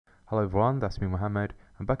Hello everyone, that's me Mohammed.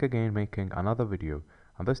 I'm back again making another video,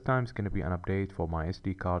 and this time it's going to be an update for my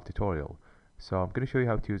SD card tutorial. So I'm going to show you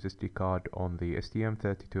how to use SD card on the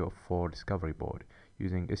STM32F4 Discovery board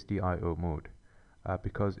using SDIO mode.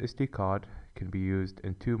 Because SD card can be used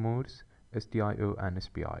in two modes, SDIO and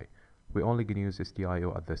SPI. We're only going to use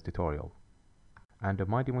SDIO at this tutorial. And in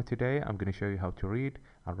my demo today, I'm going to show you how to read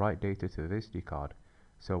and write data to the SD card.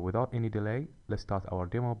 So without any delay, let's start our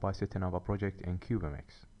demo by setting up a project in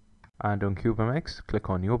CubeMX. And on CubeMX, click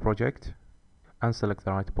on New Project and select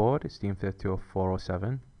the right board,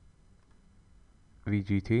 STM32F4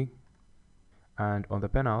 VGT. And on the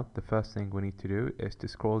pinout, the first thing we need to do is to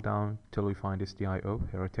scroll down till we find SDIO.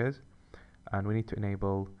 Here it is. And we need to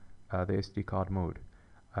enable the SD card mode.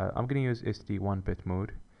 I'm going to use SD 1-bit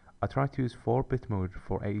mode. I tried to use 4-bit mode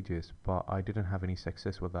for ages, but I didn't have any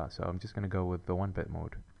success with that, so I'm just going to go with the 1-bit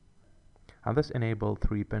mode. And this enabled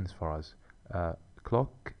 3 pins for us: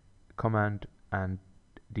 clock, command, and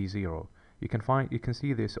D0. You can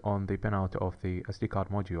see this on the pinout of the SD card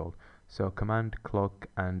module. So command, clock,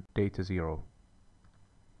 and data 0.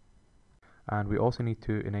 And we also need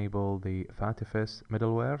to enable the FATFS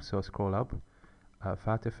middleware. So scroll up,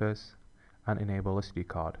 FATFS, and enable SD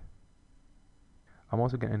card. I'm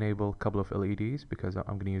also going to enable a couple of LEDs because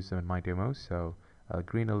I'm going to use them in my demo. So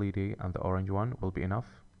green LED and the orange one will be enough.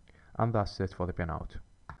 And that's it for the pinout.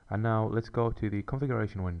 And now let's go to the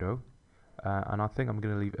configuration window. And I think I'm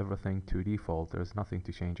going to leave everything to default. There's nothing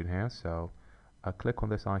to change in here. So click on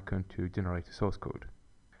this icon to generate a source code.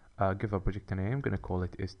 Give a project a name. I'm going to call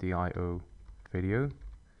it SDIO video.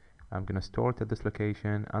 I'm going to store it at this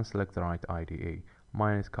location and select the right IDE.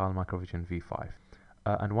 Mine is Keil Microvision V5.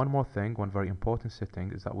 And one more thing, one very important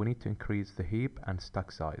setting is that we need to increase the heap and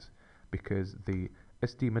stack size because the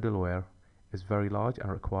SD middleware is very large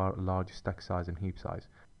and require large stack size and heap size.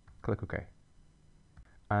 Click OK.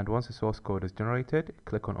 And once the source code is generated,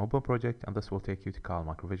 click on Open Project, and this will take you to Keil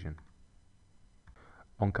Microvision.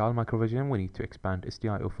 On Keil Microvision, we need to expand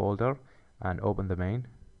SDIO folder and open the main.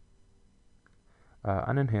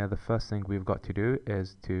 And in here, the first thing we've got to do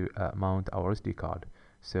is to mount our SD card.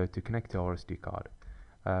 So to connect to our SD card,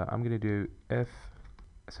 I'm going to do if,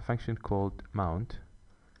 it's a function called mount.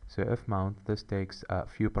 So if mount, this takes a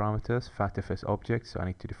few parameters, FATFS object, so I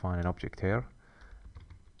need to define an object here.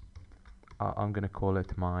 I'm going to call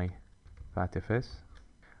it my FATFS,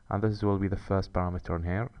 and this will be the first parameter in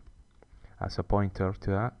here as a pointer to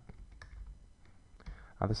that.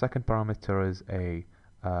 And the second parameter is a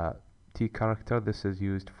T character. This is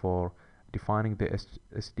used for defining the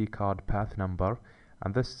SD card path number,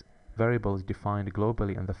 and this variable is defined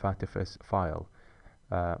globally in the FATFS file.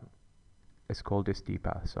 It's called SD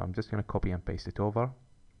path, so I'm just going to copy and paste it over.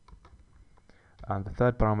 And the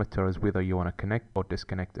third parameter is whether you want to connect or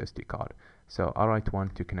disconnect the SD card. So I write one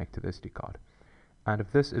to connect to the SD card. And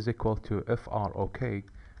if this is equal to FR-OK,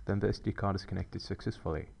 then the SD card is connected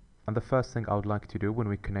successfully. And the first thing I would like to do when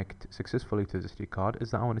we connect successfully to the SD card is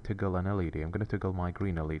that I want to toggle an LED. I'm going to toggle my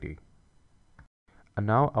green LED. And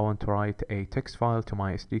now I want to write a text file to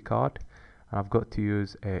my SD card. And I've got to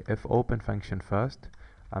use a fopen function first.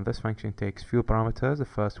 And this function takes few parameters. The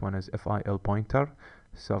first one is fil pointer.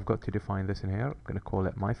 So I've got to define this in here. I'm going to call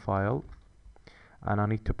it my file, and I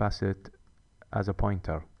need to pass it as a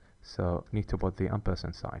pointer, so I need to put the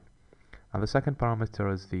ampersand sign. And the second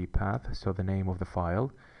parameter is the path, so the name of the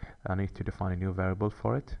file. I need to define a new variable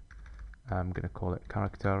for it. I'm going to call it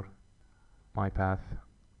character my path,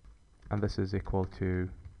 and this is equal to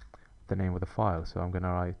the name of the file, so I'm going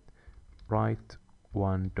to write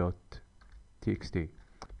one.txt.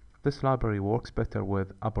 This library works better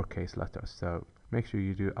with uppercase letters, so make sure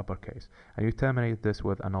you do uppercase, and you terminate this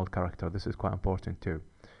with a null character. This is quite important too.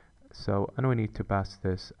 So, and we need to pass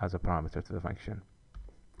this as a parameter to the function.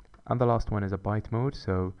 And the last one is a byte mode.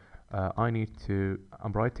 So I'm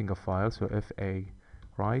writing a file, so if a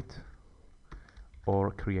write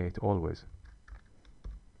or create always.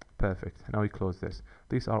 Perfect. Now we close this.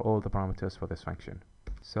 These are all the parameters for this function.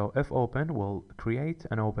 So if open will create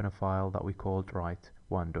and open a file that we called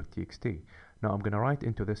write1.txt. Now I'm going to write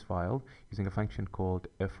into this file using a function called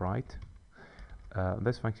fWrite.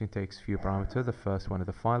 This function takes few parameters. The first one is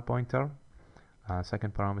the file pointer.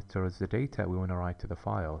 Second parameter is the data we want to write to the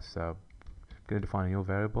file. So I'm going to define a new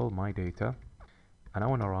variable, my data, and I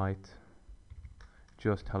want to write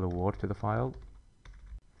just hello world to the file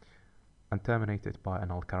and terminate it by a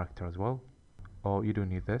null character as well. Or you don't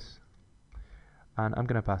need this. And I'm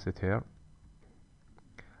going to pass it here.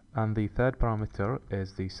 And the third parameter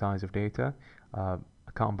is the size of data. I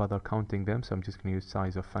can't bother counting them, so I'm just going to use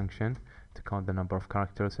size of function to count the number of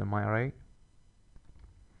characters in my array.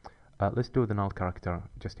 Let's do the null character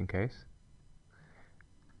just in case.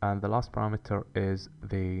 And the last parameter is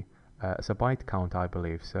it's a byte count, I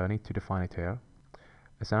believe, so I need to define it here.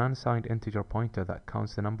 It's an unsigned integer pointer that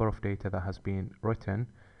counts the number of data that has been written,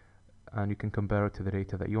 and you can compare it to the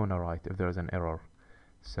data that you want to write if there is an error.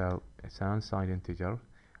 So it's an unsigned integer.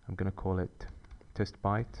 I'm going to call it test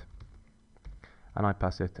byte, and I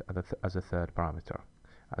pass it as a third parameter,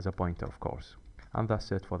 as a pointer, of course. And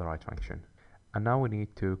that's it for the write function. And now we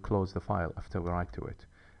need to close the file after we write to it.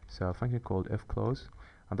 So a function called ifClose,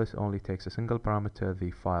 and this only takes a single parameter,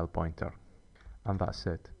 the file pointer, and that's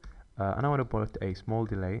it. And I want to put a small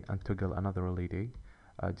delay and toggle another LED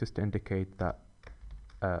just to indicate that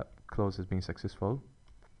close has been successful.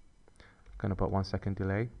 I'm going to put 1 second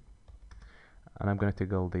delay, and I'm going to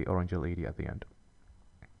toggle the orange LED at the end.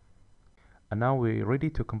 And now we're ready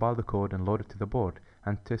to compile the code and load it to the board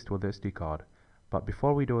and test with the SD card. But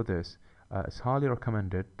before we do this, it's highly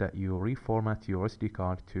recommended that you reformat your SD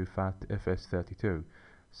card to FATFS32.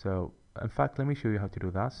 So in fact, let me show you how to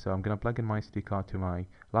do that. So I'm going to plug in my SD card to my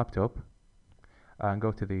laptop and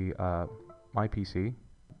go to the my PC.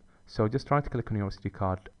 So just right click on your SD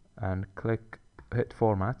card and hit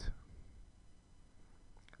format.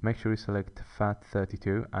 Make sure you select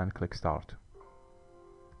FAT32 and click start.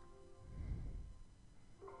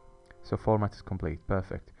 So format is complete,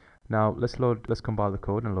 perfect. Now let's compile the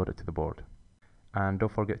code and load it to the board. And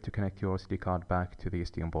don't forget to connect your SD card back to the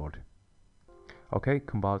STM board. Okay,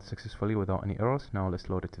 compiled successfully without any errors. Now let's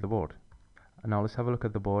load it to the board. And now let's have a look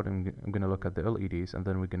at the board, and I'm going to look at the LEDs, and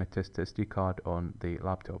then we're going to test the SD card on the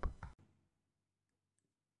laptop.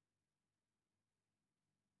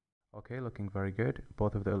 Okay, looking very good.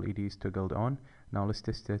 Both of the LEDs toggled on. Now let's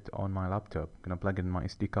test it on my laptop. I'm going to plug in my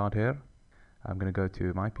SD card here. I'm going to go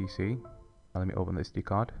to my PC. Let me open the SD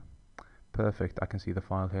card. Perfect. I can see the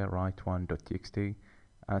file here, write1.txt,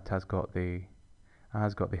 and it has got the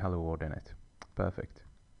hello world in it. Perfect.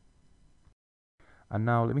 And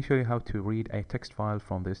now let me show you how to read a text file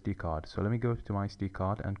from the SD card. So let me go to my SD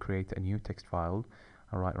card and create a new text file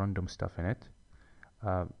and write random stuff in it.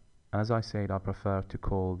 As I said, I prefer to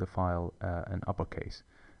call the file in uppercase.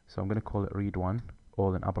 So I'm going to call it read1,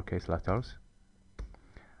 all in uppercase letters.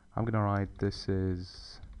 I'm going to write this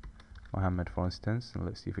is Mohammed, for instance, and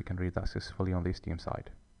let's see if we can read that successfully on the STM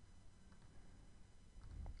side.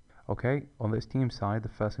 Okay, on the STM side, the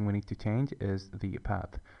first thing we need to change is the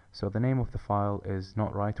path. So the name of the file is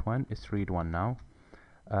not write1, it's read1 now.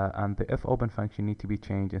 And the if open function need to be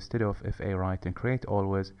changed. Instead of if a write and create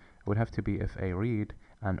always, it would have to be if a read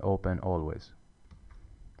and open always.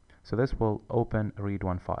 So this will open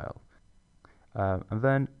read1 file. And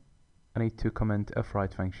then I need to comment if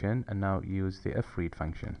write function and now use the if read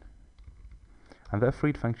function. And the if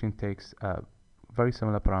read function takes very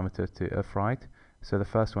similar parameters to if write. So the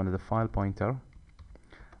first one is the file pointer.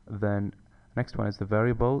 Then next one is the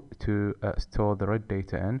variable to store the read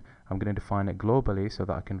data in. I'm going to define it globally so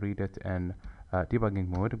that I can read it in debugging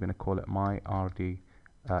mode. I'm going to call it my RD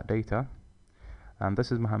data. And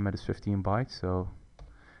this is Mohammed is 15 bytes, so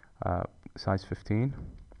size 15.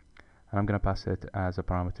 And I'm going to pass it as a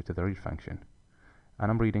parameter to the read function.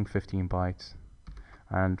 And I'm reading 15 bytes.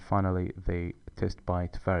 And finally, the test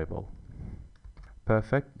byte variable.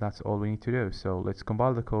 Perfect, that's all we need to do. So let's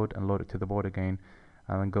compile the code and load it to the board again,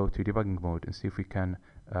 and then go to debugging mode and see if we can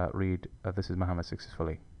read this is Mohammed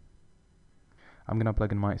successfully. I'm going to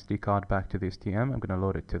plug in my SD card back to the STM. I'm going to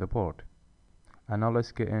load it to the board. And now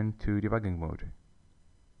let's get into debugging mode.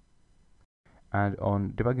 And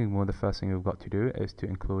on debugging mode, the first thing we've got to do is to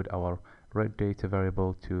include our read data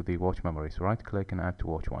variable to the watch memory. So right click and add to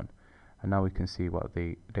watch one. And now we can see what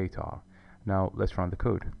the data are. Now let's run the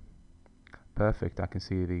code. Perfect, I can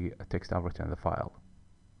see the text I've written in the file.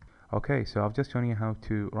 Okay, so I've just shown you how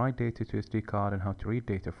to write data to SD card and how to read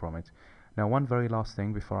data from it. Now one very last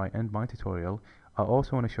thing before I end my tutorial, I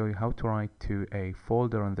also want to show you how to write to a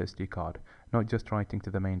folder on the SD card, not just writing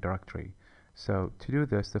to the main directory. So to do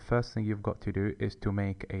this, the first thing you've got to do is to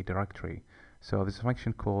make a directory. So there's a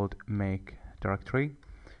function called make directory,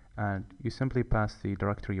 and you simply pass the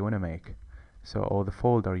directory you want to make, or the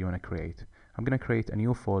folder you want to create. I'm going to create a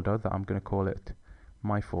new folder that I'm going to call it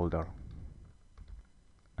my folder,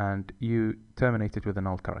 and you terminate it with a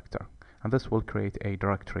null character, and this will create a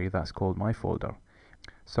directory that's called my folder.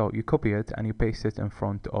 So you copy it and you paste it in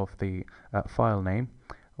front of the file name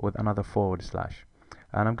with another /,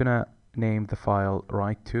 and I'm going to name the file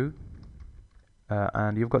write2,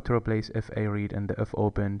 and you've got to replace if a read and the if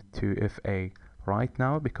open to if a write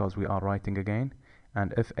now, because we are writing again,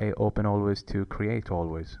 and if a open always to create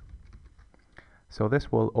always. So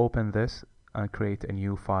this will open this and create a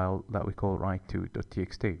new file that we call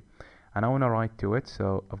write2.txt. and I want to write to it,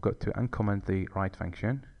 so I've got to uncomment the write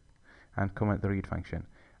function and comment the read function.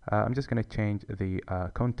 I'm just going to change the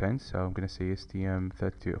content, so I'm going to say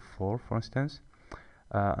STM32F4 for instance.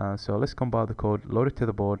 So let's compile the code, load it to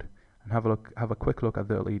the board, and have a quick look at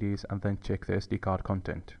the LEDs, and then check the SD card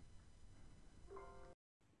content.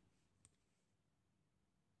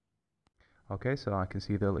 Okay, so I can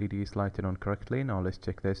see the LEDs lighted on correctly. Now let's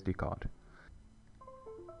check the SD card.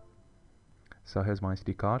 So here's my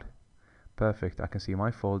SD card. Perfect, I can see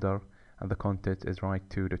my folder, and the content is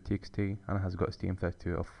write2.txt, and it has got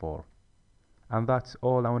STM32F4. And that's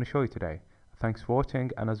all I want to show you today. Thanks for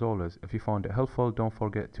watching, and as always, if you found it helpful, don't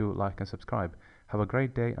forget to like and subscribe. Have a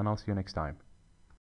great day, and I'll see you next time.